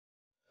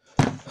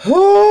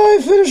Oh,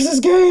 I finished this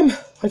game!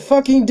 I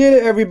fucking did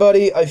it,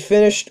 everybody. I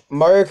finished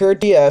Mario Kart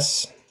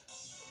DS.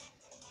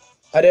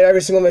 I did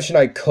every single mission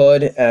I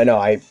could, and I know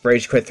I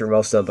rage quit through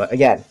most of them, but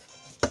again,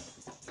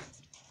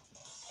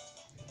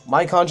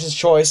 my conscious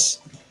choice,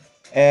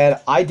 and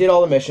I did all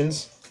the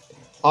missions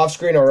off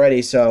screen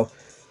already, so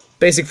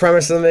basic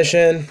premise of the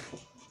mission.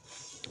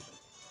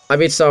 I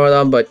beat some of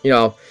them, but you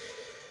know,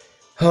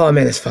 oh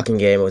man, this fucking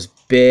game was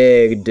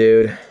big,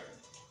 dude.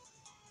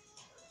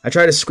 I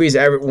tried to squeeze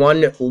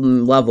one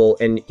level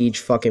in each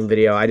fucking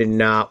video. I did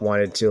not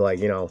want it to, like,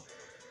 you know,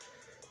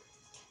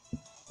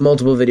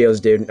 multiple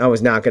videos, dude. I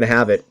was not gonna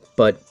have it,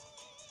 but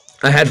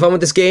I had fun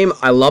with this game.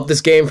 I love this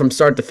game from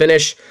start to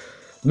finish.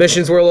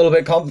 Missions were a little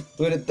bit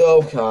convoluted,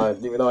 though,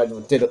 even though I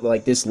did it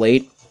like this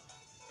late.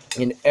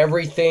 And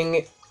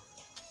everything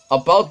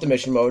about the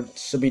mission mode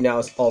should be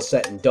now all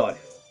set and done,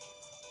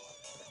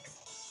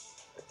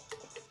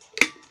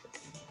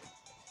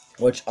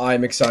 which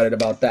I'm excited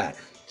about that.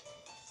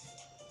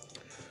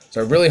 So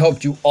I really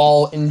hope you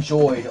all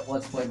enjoyed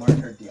Let's Play Mario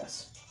Kart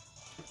DS.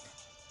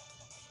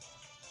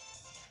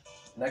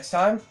 Next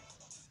time,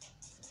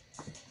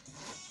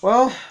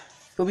 well,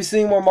 you'll be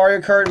seeing more Mario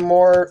Kart and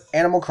more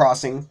Animal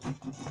Crossing.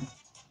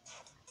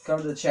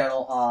 Come to the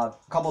channel a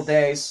couple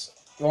days.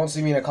 You won't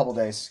see me in a couple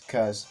days,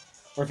 because,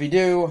 or if you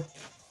do,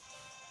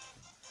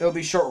 it'll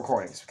be short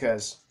recordings,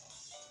 because,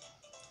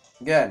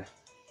 again,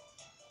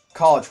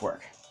 college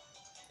work.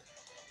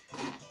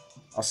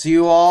 I'll see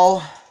you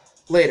all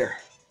later.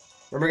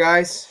 Remember,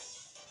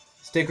 guys,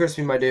 stay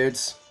crispy, my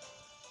dudes.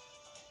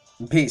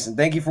 And peace, and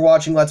thank you for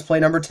watching Let's Play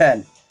number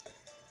 10,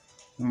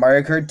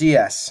 Mario Kart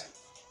DS.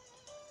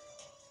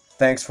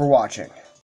 Thanks for watching.